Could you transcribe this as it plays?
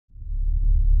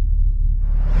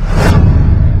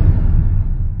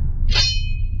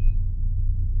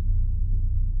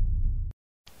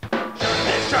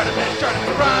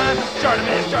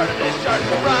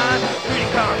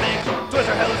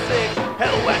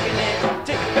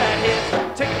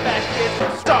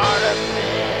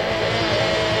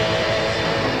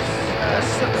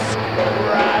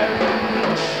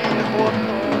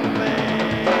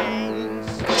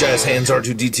jazz hands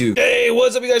R2-D2. Hey,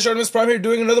 what's up you guys, Shartimus Prime here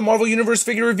doing another Marvel Universe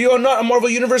figure review on not a Marvel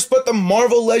Universe, but the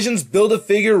Marvel Legends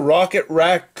Build-A-Figure Rocket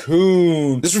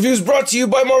Raccoon. This review is brought to you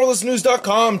by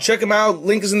MarvelousNews.com. Check them out,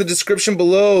 link is in the description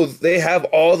below. They have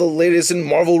all the latest in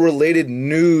Marvel-related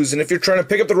news, and if you're trying to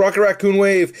pick up the Rocket Raccoon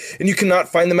wave and you cannot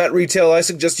find them at retail, I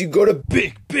suggest you go to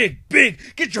Big,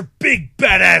 get your big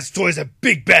badass toys at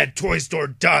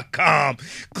BigBadToyStore.com.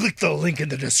 Click the link in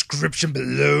the description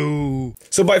below.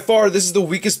 So by far, this is the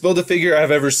weakest Build-A-Figure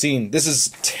I've ever seen. This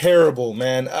is terrible,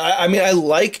 man. I mean, I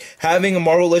like having a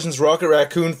Marvel Legends Rocket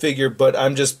Raccoon figure, but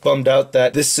I'm just bummed out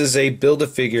that this is a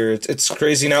Build-A-Figure. It's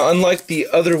crazy. Now, unlike the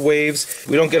other waves,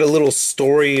 we don't get a little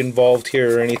story involved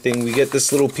here or anything. We get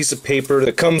this little piece of paper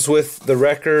that comes with the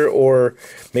Wrecker or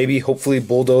maybe, hopefully,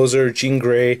 Bulldozer, Jean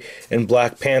Grey, and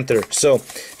Black Panther. So,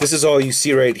 this is all you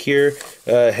see right here.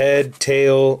 Head,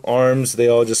 tail, arms, they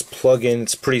all just plug in.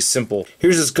 It's pretty simple.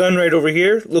 Here's his gun right over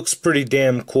here. Looks pretty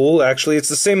damn cool, actually. It's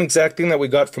the same exact thing that we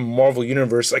got from Marvel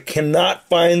Universe. I cannot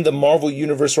find the Marvel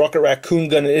Universe Rocket Raccoon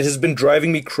gun. It has been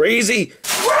driving me crazy.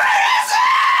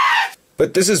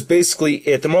 But this is basically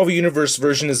it. The Marvel Universe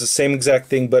version is the same exact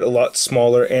thing, but a lot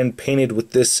smaller and painted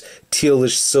with this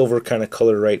tealish silver kind of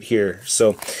color right here.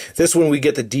 So this one we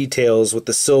get the details with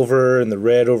the silver and the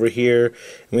red over here.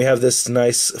 And we have this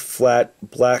nice flat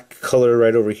black color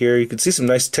right over here. You can see some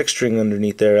nice texturing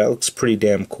underneath there. That looks pretty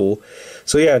damn cool.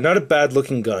 So yeah, not a bad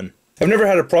looking gun. I've never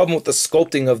had a problem with the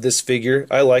sculpting of this figure.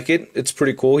 I like it. It's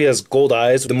pretty cool. He has gold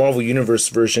eyes. The Marvel Universe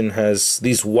version has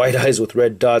these white eyes with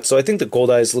red dots, so I think the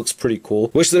gold eyes looks pretty cool.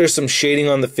 Wish there was some shading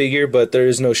on the figure, but there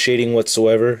is no shading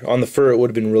whatsoever. On the fur, it would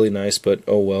have been really nice, but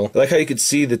oh well. I like how you could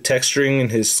see the texturing in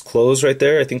his clothes right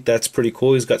there. I think that's pretty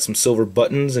cool. He's got some silver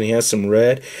buttons, and he has some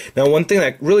red. Now, one thing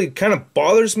that really kind of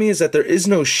bothers me is that there is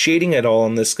no shading at all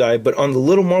on this guy, but on the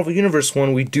little Marvel Universe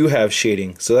one, we do have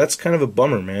shading, so that's kind of a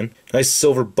bummer, man. Nice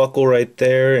silver buckle right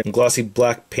there, and glossy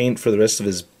black paint for the rest of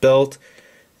his belt.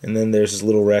 And then there's his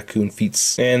little raccoon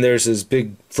feet. And there's his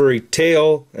big furry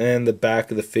tail and the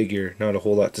back of the figure. Not a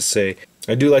whole lot to say.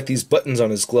 I do like these buttons on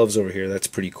his gloves over here. That's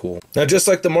pretty cool. Now, just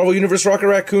like the Marvel Universe Rocket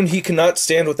Raccoon, he cannot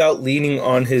stand without leaning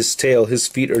on his tail. His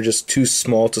feet are just too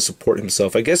small to support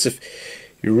himself. I guess if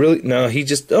you really... No, he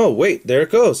just... Oh, wait, there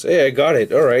it goes. Hey, I got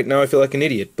it. Alright, now I feel like an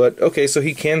idiot. But, okay, so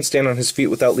he can stand on his feet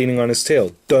without leaning on his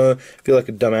tail. Duh. I feel like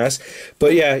a dumbass.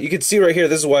 But yeah, you can see right here,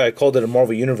 this is why I called it a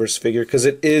Marvel Universe figure, because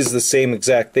it is the same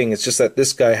exact thing. It's just that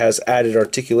this guy has added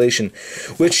articulation,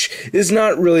 which is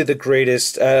not really the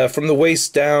greatest. From the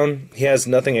waist down, he has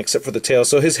nothing except for the tail.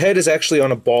 So his head is actually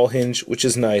on a ball hinge, which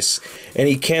is nice. And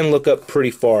he can look up pretty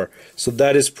far. So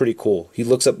that is pretty cool. He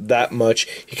looks up that much.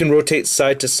 He can rotate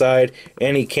side to side,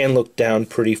 and he can look down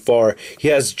pretty far. He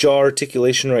has jaw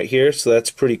articulation right here, so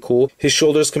that's pretty cool. His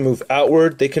shoulders can move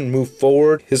outward, they can move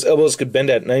forward. His elbows could bend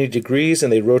at 90 degrees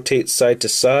and they rotate side to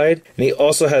side. And he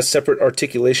also has separate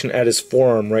articulation at his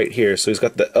forearm right here. So he's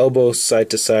got the elbow side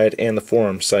to side and the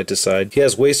forearm side to side. He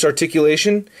has waist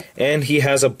articulation and he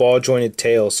has a ball jointed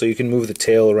tail, so you can move the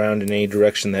tail around in any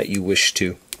direction that you wish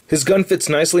to. His gun fits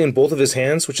nicely in both of his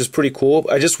hands, which is pretty cool.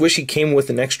 I just wish he came with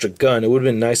an extra gun. It would have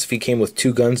been nice if he came with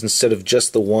two guns instead of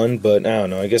just the one, but I don't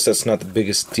know. I guess that's not the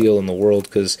biggest deal in the world,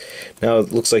 because now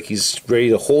it looks like he's ready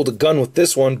to hold a gun with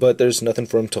this one, but there's nothing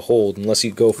for him to hold unless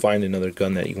you go find another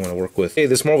gun that you want to work with. Hey,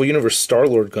 this Marvel Universe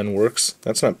Star-Lord gun works.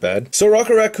 That's not bad. So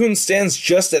Rocket Raccoon stands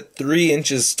just at 3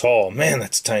 inches tall. Man,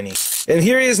 that's tiny. And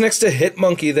here he is next to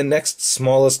Hitmonkey, the next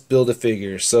smallest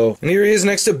Build-A-Figure. And here he is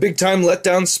next to big-time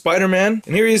letdown Spider-Man.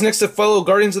 And here he is next to fellow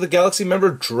Guardians of the Galaxy member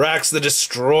Drax the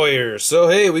Destroyer. So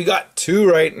hey, we got 2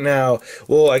 right now.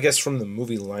 Well, I guess from the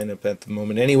movie lineup at the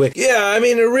moment anyway. Yeah, I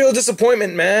mean, a real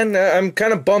disappointment, man. I'm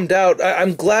kind of bummed out.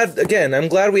 I'm glad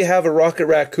we have a Rocket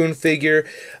Raccoon figure.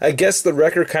 I guess the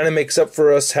Wrecker kind of makes up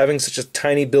for us having such a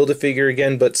tiny Build-A-Figure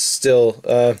again, but still,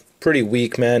 pretty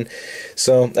weak, man.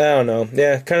 So, I don't know.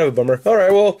 Yeah, kind of a bummer.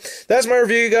 Alright, well, that's my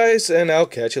review, guys, and I'll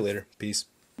catch you later. Peace.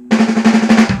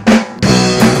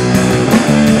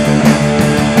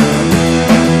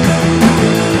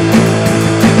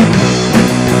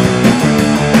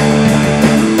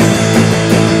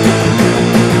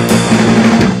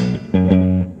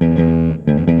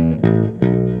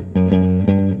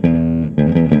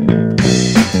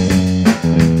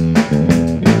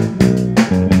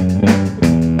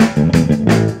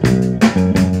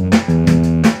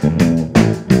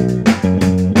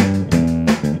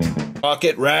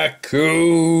 Rocket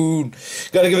Raccoon.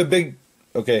 Gotta give a big...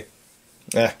 Okay.